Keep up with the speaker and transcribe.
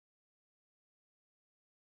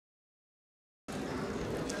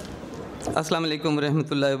Assalamu alaikum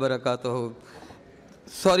warahmatullahi wabarakatuh.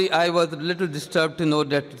 Sorry, I was a little disturbed to know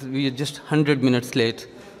that we are just 100 minutes late.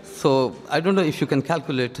 So I don't know if you can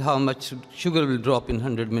calculate how much sugar will drop in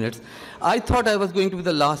 100 minutes. I thought I was going to be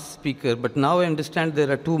the last speaker, but now I understand there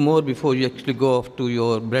are two more before you actually go off to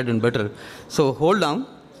your bread and butter. So hold on.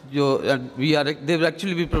 They will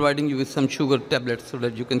actually be providing you with some sugar tablets so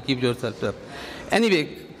that you can keep yourself up. Anyway,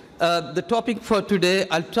 the topic for today,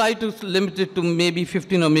 I'll try to limit it to maybe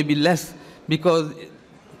 15 or maybe less, because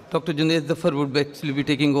Dr. Junaid Zafar would actually be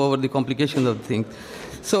taking over the complications of things.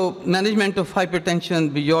 So management of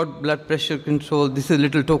hypertension, beyond blood pressure control, this is a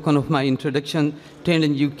little token of my introduction, trained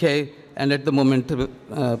in UK, and at the moment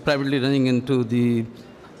privately running into the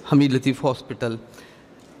Hamid Latif Hospital.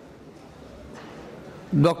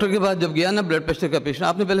 Doctor के पास जब गया ना blood pressure का patient,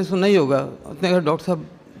 आपने पहले सुना ही होगा, उसने कहा डॉक्टर साहब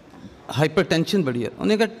हाइपरटेंशन बढ़ी है,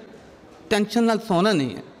 उन्होंने कहा टेंशन नाल सोना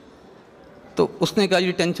नहीं है, तो उसने कहा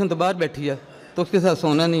ये टेंशन तो बाहर बैठी है तो उसके साथ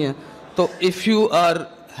सोना नहीं है. तो if you are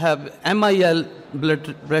have MIL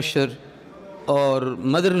blood pressure or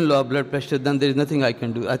mother-in-law blood pressure, then there is nothing I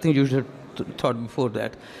can do. I think you should have thought before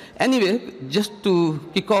that. Anyway, just to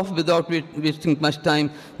kick off without wasting much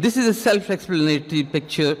time, this is a self-explanatory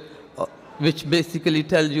picture which basically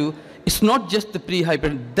tells you it's not just the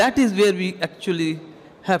pre-hypertension. That is where we actually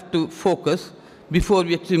have to focus before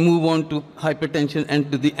we actually move on to hypertension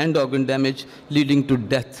and to the end organ damage leading to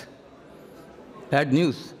death. Bad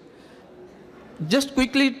news. Just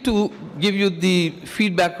quickly to give you the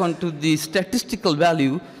feedback onto the statistical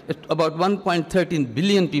value, about 1.13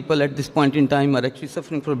 billion people at this point in time are actually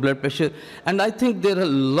suffering from blood pressure. And I think there are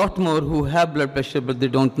a lot more who have blood pressure, but they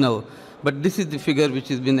don't know. But this is the figure which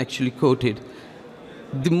has been actually quoted.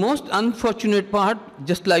 The most unfortunate part,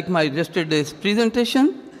 just like my yesterday's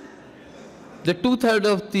presentation, the 2/3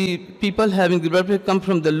 of the people having the blood pressure come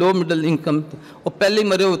from the low middle income. और पहले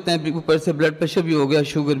मरे होते हैं, ऊपर से blood pressure भी हो गया,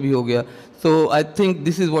 sugar भी हो गया. So I think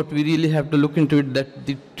this is what we really have to look into it, that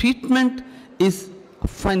the treatment is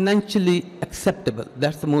financially acceptable.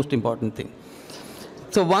 That's the most important thing.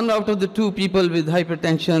 So 1 out of the 2 people with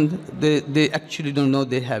hypertension, they actually don't know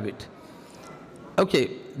they have it.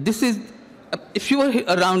 Okay, this is, if you were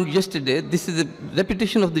around yesterday, this is a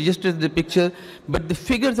repetition of the yesterday's picture, but the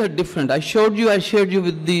figures are different. I shared you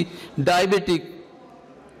with the diabetic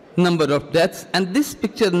number of deaths, and this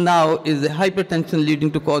picture now is a hypertension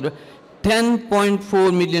leading to cause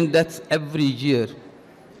 10.4 million deaths every year.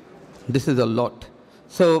 This is a lot.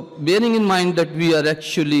 So bearing in mind that we are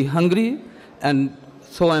actually hungry, and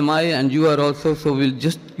so am I, and you are also, so we'll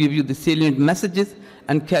just give you the salient messages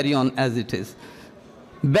and carry on as it is.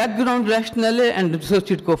 Background rational है and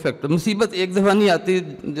associate cofactor. मुसीबत एक दफ़ा नहीं आती,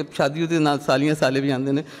 जब शादी होती है ना सालियाँ साले भी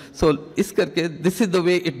आते हैं. सो इस करके this is the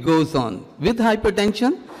way it goes on with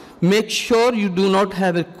hypertension. Make sure you do not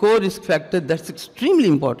have a co-risk factor. That's extremely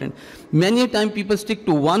important. Many times people stick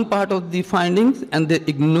to one part of the findings and they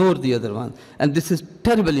ignore the other one. And this is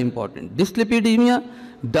terribly important. Dyslipidemia,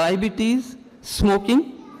 diabetes, smoking,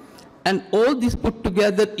 and all these put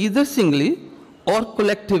together either singly or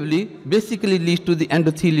collectively basically leads to the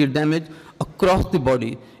endothelial damage across the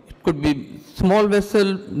body. It could be small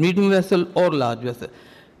vessel, medium vessel, or large vessel.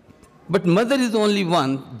 But mother is only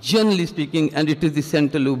one, generally speaking, and it is the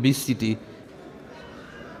central obesity.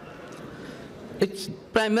 It's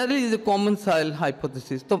primarily the commensal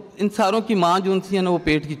hypothesis. So, in सारों की माँ जो उनसी है ना वो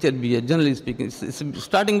पेट की चर्बी है, generally speaking.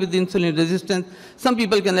 Starting with the insulin resistance, some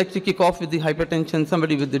people can actually kick off with the hypertension,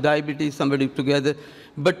 somebody with the diabetes, somebody together.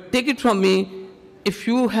 But take it from me, if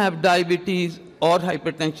you have diabetes or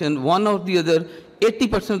hypertension, one or the other,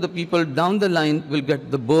 80% of the people down the line will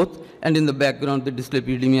get the both, and in the background the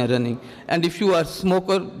dyslipidemia running. And if you are a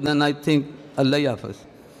smoker, then I think Allah Yafas.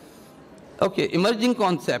 Okay, emerging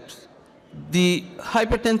concepts. The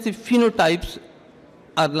hypertensive phenotypes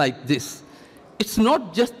are like this. It's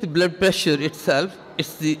not just the blood pressure itself,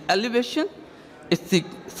 it's the elevation, it's the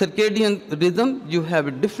circadian rhythm. You have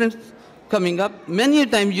a difference coming up. Many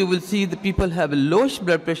a time you will see the people have a lowish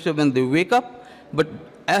blood pressure when they wake up, but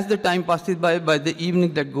as the time passes by the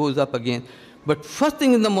evening that goes up again. But first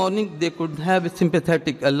thing in the morning, they could have a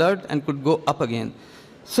sympathetic alert and could go up again.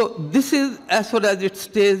 So this is, as far as it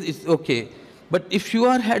stays, it's okay. But if you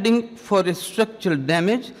are heading for a structural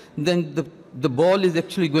damage, then the ball is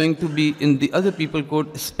actually going to be in the other people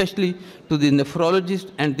code, especially to the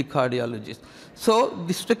nephrologist and the cardiologist. So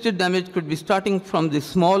the structural damage could be starting from the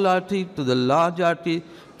small artery to the large artery,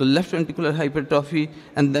 to left ventricular hypertrophy,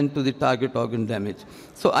 and then to the target organ damage.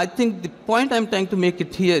 So I think the point I'm trying to make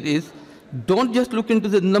it here is, don't just look into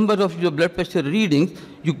the number of your blood pressure readings.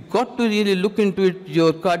 You've got to really look into it,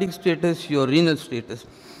 your cardiac status, your renal status.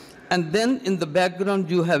 And then in the background,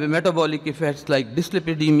 you have a metabolic effects like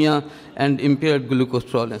dyslipidemia and impaired glucose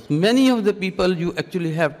tolerance. Many of the people, you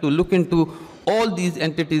actually have to look into all these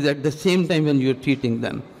entities at the same time when you're treating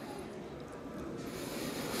them.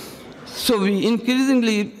 So we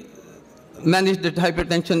increasingly manage that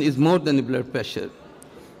hypertension is more than a blood pressure.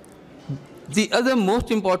 The other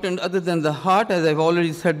most important, other than the heart, as I've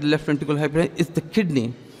already said, the left ventricular hypertension, is the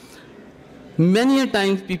kidney. Many a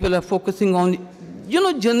times people are focusing on,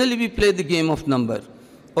 generally we play the game of number.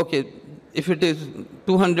 Okay, if it is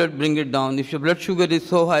 200, bring it down. If your blood sugar is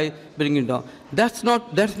so high, bring it down. That's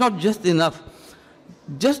not just enough.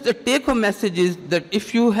 Just the take-home message is that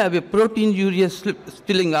if you have a proteinuria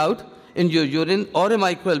spilling out in your urine or a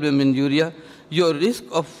microalbuminuria, your risk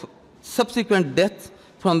of subsequent death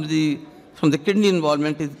from the kidney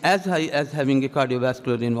involvement is as high as having a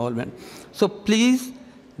cardiovascular involvement. So please,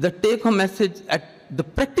 the take-home message, the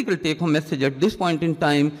practical take-home message at this point in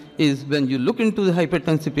time is when you look into the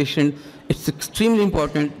hypertensive patient, it's extremely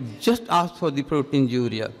important, just ask for the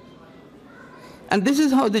proteinuria. And this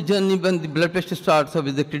is how the journey when the blood pressure starts or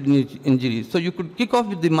with the kidney injury. So you could kick off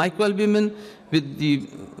with the microalbumin, with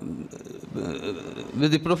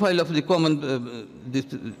the profile of the common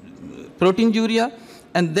proteinuria,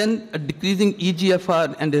 and then a decreasing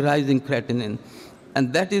EGFR and a rising creatinine.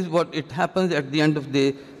 And that is what it happens at the end of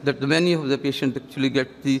the day, that many of the patients actually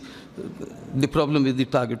get the problem with the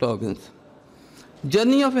target organs.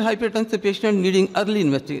 Journey of a hypertensive patient needing early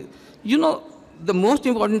investigation. The most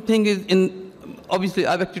important thing is obviously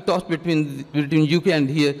I've actually tossed between UK and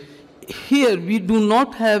here. Here we do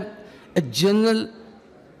not have a general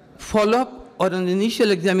follow-up or an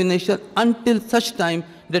initial examination until such time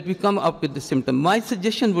that we come up with the symptom. My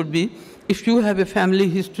suggestion would be, if you have a family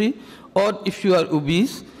history or if you are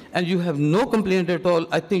obese and you have no complaint at all,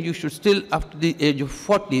 I think you should still, after the age of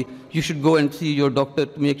 40, you should go and see your doctor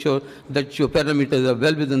to make sure that your parameters are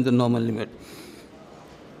well within the normal limit.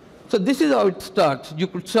 So this is how it starts. You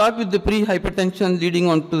could start with the pre-hypertension leading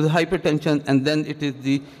on to the hypertension, and then it is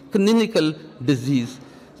the clinical disease.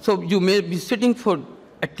 So you may be sitting for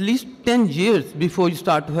at least 10 years before you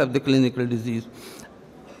start to have the clinical disease.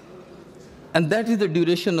 And that is the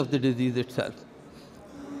duration of the disease itself.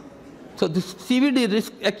 So the CVD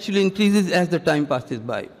risk actually increases as the time passes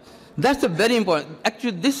by. That's a very important.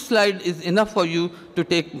 Actually, this slide is enough for you to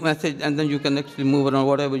take message, and then you can actually move around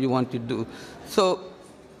whatever you want to do. So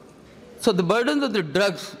the burdens of the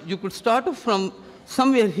drugs, you could start off from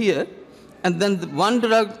somewhere here, and then one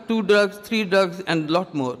drug, two drugs, three drugs, and a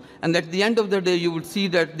lot more. And at the end of the day, you would see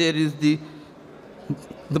that there is the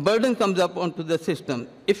burden comes up onto the system.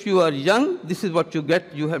 If you are young, this is what you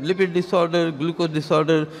get. You have lipid disorder, glucose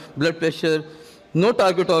disorder, blood pressure, no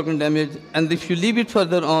target organ damage. And if you leave it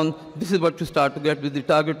further on, this is what you start to get with the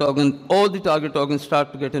target organ. All the target organs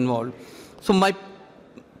start to get involved. So my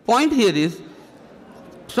point here is,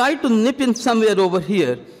 try to nip in somewhere over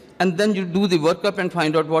here, and then you do the workup and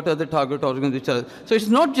find out what are the target organs which are. So it's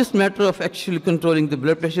not just a matter of actually controlling the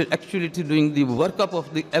blood pressure, actually doing the workup of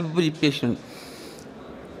every patient.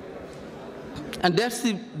 And that's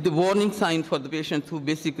the warning sign for the patients who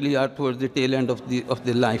basically are towards the tail end of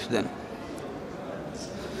their life then.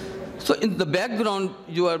 So in the background,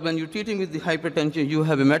 when you're treating with the hypertension, you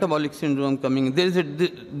have a metabolic syndrome coming. There's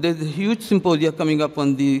a huge symposia coming up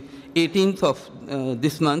on the 18th of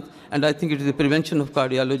this month, and I think it is the prevention of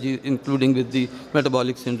cardiology, including with the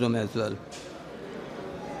metabolic syndrome as well.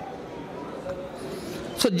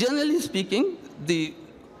 So generally speaking,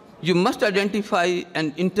 you must identify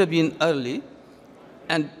and intervene early,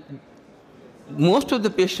 and most of the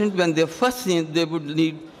patients, when they're first seen, they would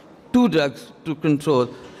need 2 drugs to control.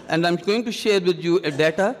 And I'm going to share with you a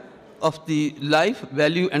data of the life,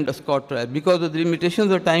 value, and Ascot trial. Because of the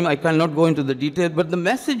limitations of time, I cannot go into the detail, but the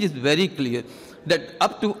message is very clear that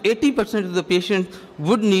up to 80% of the patients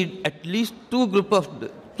would need at least 2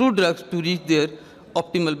 drugs to reach their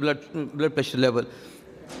optimal blood pressure level.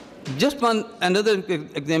 Just another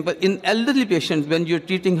example, in elderly patients, when you're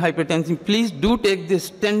treating hypertension, please do take this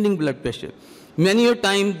standing blood pressure. Many a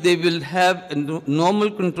time they will have a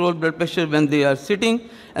normal controlled blood pressure when they are sitting,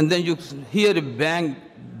 and then you hear a bang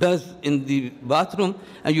does in the bathroom,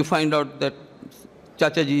 and you find out that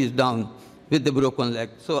Chachaji is down with the broken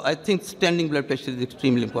leg. So I think standing blood pressure is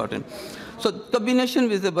extremely important. So combination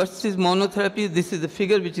with the versus monotherapy, this is a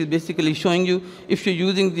figure which is basically showing you if you're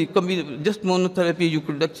using the just monotherapy, you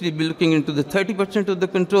could actually be looking into the 30% of the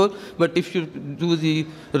control. But if you do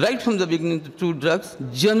right from the beginning, the 2 drugs,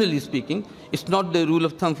 generally speaking, it's not the rule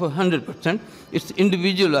of thumb for 100%. It's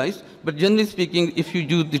individualized. But generally speaking, if you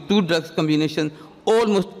use the 2 drugs combination,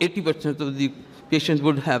 almost 80% of the patients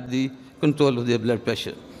would have the control of their blood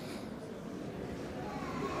pressure.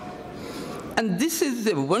 And this is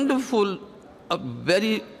a wonderful, a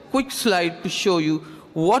very quick slide to show you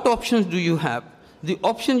what options do you have. The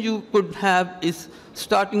option you could have is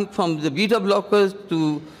starting from the beta blockers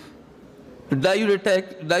to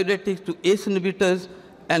diuretics to ACE inhibitors,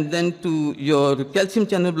 and then to your calcium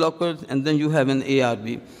channel blockers, and then you have an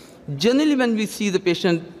ARB. Generally, when we see the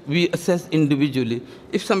patient, we assess individually.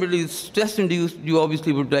 If somebody is stress-induced, you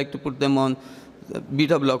obviously would like to put them on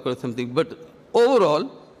beta blocker or something. But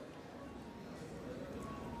overall,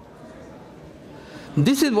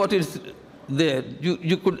 this is what is there.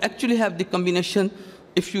 You could actually have the combination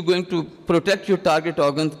if you're going to protect your target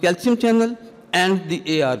organs, calcium channel and the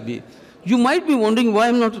ARB. You might be wondering why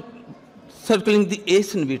I'm not circling the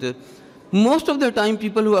ACE inhibitor. Most of the time,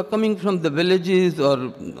 people who are coming from the villages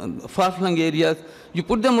or far-flung areas, you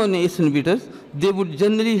put them on ACE inhibitors, they would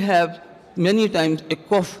generally have many times a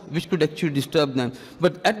cough which could actually disturb them.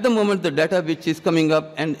 But at the moment, the data which is coming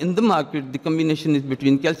up, and in the market, the combination is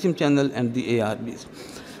between calcium channel and the ARBs.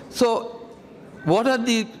 So what are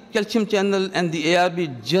the calcium channel and the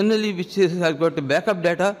ARB generally, which has got a backup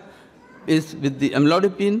data, is with the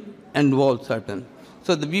amlodipine and valsartan.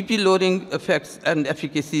 So the BP lowering effects and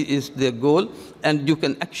efficacy is their goal, and you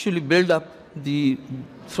can actually build up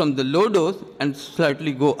from the low dose and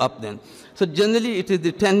slightly go up then. So generally it is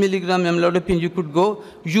the 10 milligram amlodipine you could go.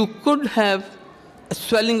 You could have a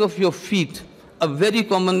swelling of your feet, a very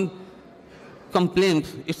common complaint.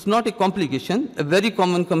 It's not a complication, a very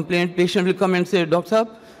common complaint. Patient will come and say, Doctor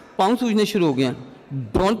Sahab, paun soojne shuru ho gaye.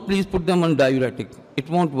 Don't please put them on diuretic. It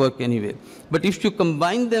won't work anyway. But if you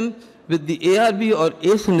combine them with the ARB or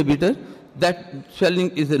ACE inhibitor, that swelling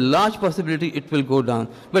is a large possibility it will go down.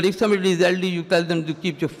 But if somebody is LD, you tell them to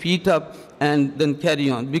keep your feet up and then carry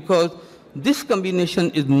on, because this combination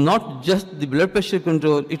is not just the blood pressure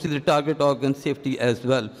control, it is the target organ safety as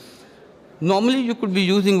well. Normally, you could be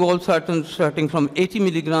using valsartan starting from 80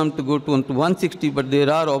 milligram to go to 160, but there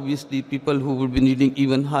are obviously people who would be needing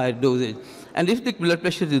even higher dosage. And if the blood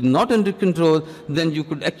pressure is not under control, then you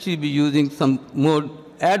could actually be using some more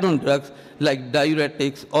add-on drugs like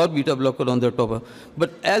diuretics or beta blocker on the top of.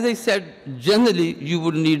 But as I said, generally you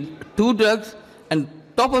would need 2 drugs, and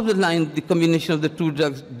top of the line, the combination of the 2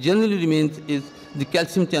 drugs generally remains is the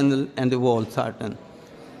calcium channel and the valsartan.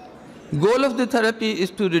 Goal of the therapy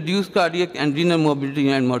is to reduce cardiac and renal morbidity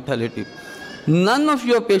and mortality. None of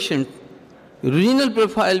your patients' renal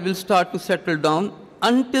profile will start to settle down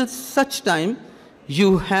until such time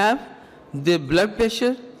you have their blood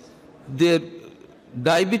pressure, their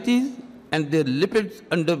diabetes and their lipids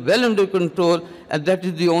well under control, and that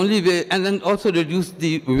is the only way, and then also reduce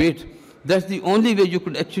the weight. That's the only way you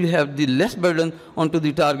could actually have the less burden onto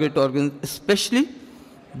the target organs, especially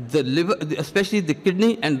the liver, especially the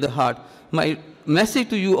kidney and the heart. My message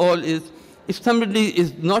to you all is, if somebody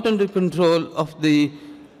is not under control of the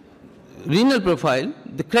renal profile,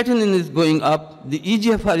 the creatinine is going up, the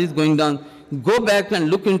EGFR is going down, go back and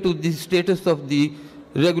look into the status of the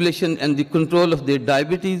regulation and the control of their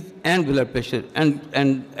diabetes and blood pressure,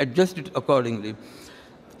 and adjust it accordingly.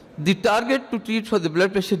 The target to treat for the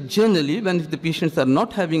blood pressure generally, when if the patients are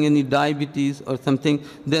not having any diabetes or something,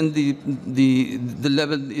 then the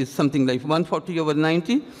level is something like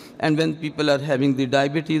 140/90, and when people are having the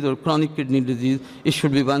diabetes or chronic kidney disease, it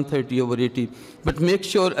should be 130/80. But make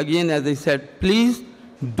sure, again, as I said, please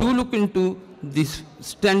do look into this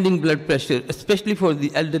standing blood pressure, especially for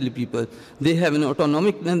the elderly people. They have an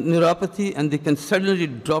autonomic neuropathy and they can suddenly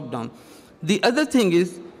drop down. The other thing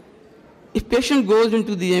is, if patient goes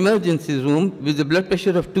into the emergency room with a blood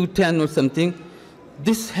pressure of 210 or something,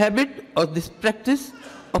 this habit or this practice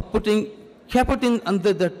of putting capotin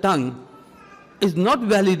under the tongue is not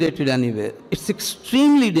validated anywhere. It's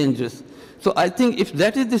extremely dangerous. So I think if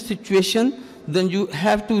that is the situation, then you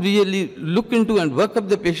have to really look into and work up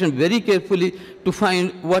the patient very carefully to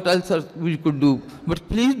find what else we could do. But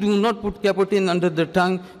please do not put capotin under the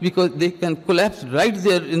tongue, because they can collapse right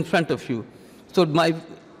there in front of you. So my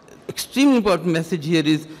extremely important message here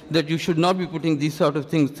is that you should not be putting these sort of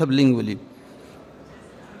things sublingually.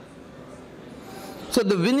 So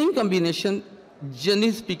the winning combination,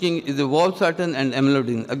 generally speaking, is the valsartan and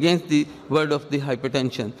amlodipine against the word of the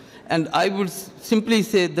hypertension. And I would simply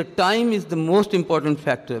say the time is the most important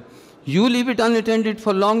factor. You leave it unattended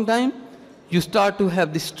for a long time, you start to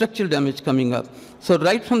have the structural damage coming up. So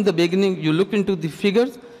right from the beginning, you look into the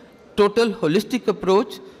figures, total holistic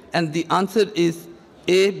approach, and the answer is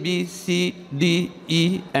A, B, C, D,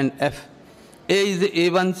 E, and F. A is the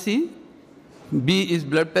A1C, B is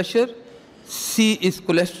blood pressure, C is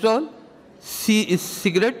cholesterol, C is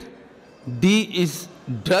cigarette, D is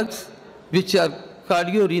drugs, which are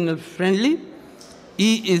cardio-renal friendly,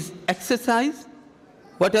 E is exercise.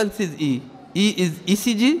 What else is E? E is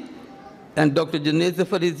ECG, and Dr. Junaid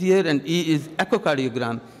Zafar is here, and E is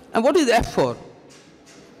echocardiogram. And what is F for?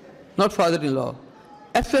 Not father-in-law.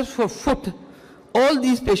 F is for foot. All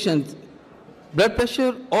these patients, blood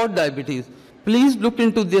pressure or diabetes, please look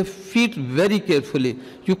into their feet very carefully.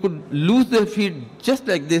 You could lose their feet just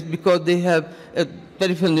like this because they have a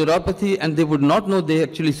peripheral neuropathy and they would not know they're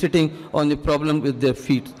actually sitting on a problem with their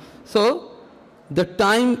feet. So the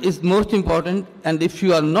time is most important, and if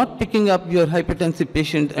you are not picking up your hypertensive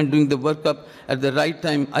patient and doing the workup at the right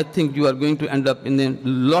time, I think you are going to end up in a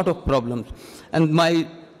lot of problems. And my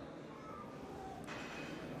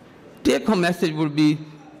take-home message would be,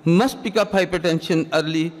 must pick up hypertension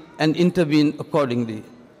early and intervene accordingly.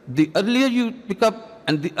 The earlier you pick up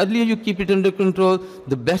and the earlier you keep it under control,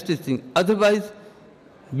 the best is thing. Otherwise,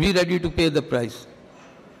 be ready to pay the price.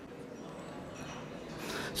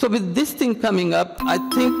 So with this thing coming up, I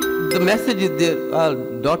think the message is there.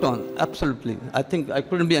 I'll dot on, absolutely. I think I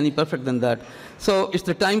couldn't be any perfect than that. So it's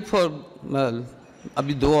the time for,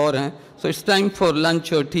 abhi 2 aur hain. So it's time for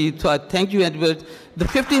lunch or tea. So I thank you, Edward. The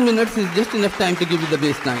 15 minutes is just enough time to give you the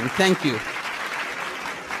baseline. Thank you.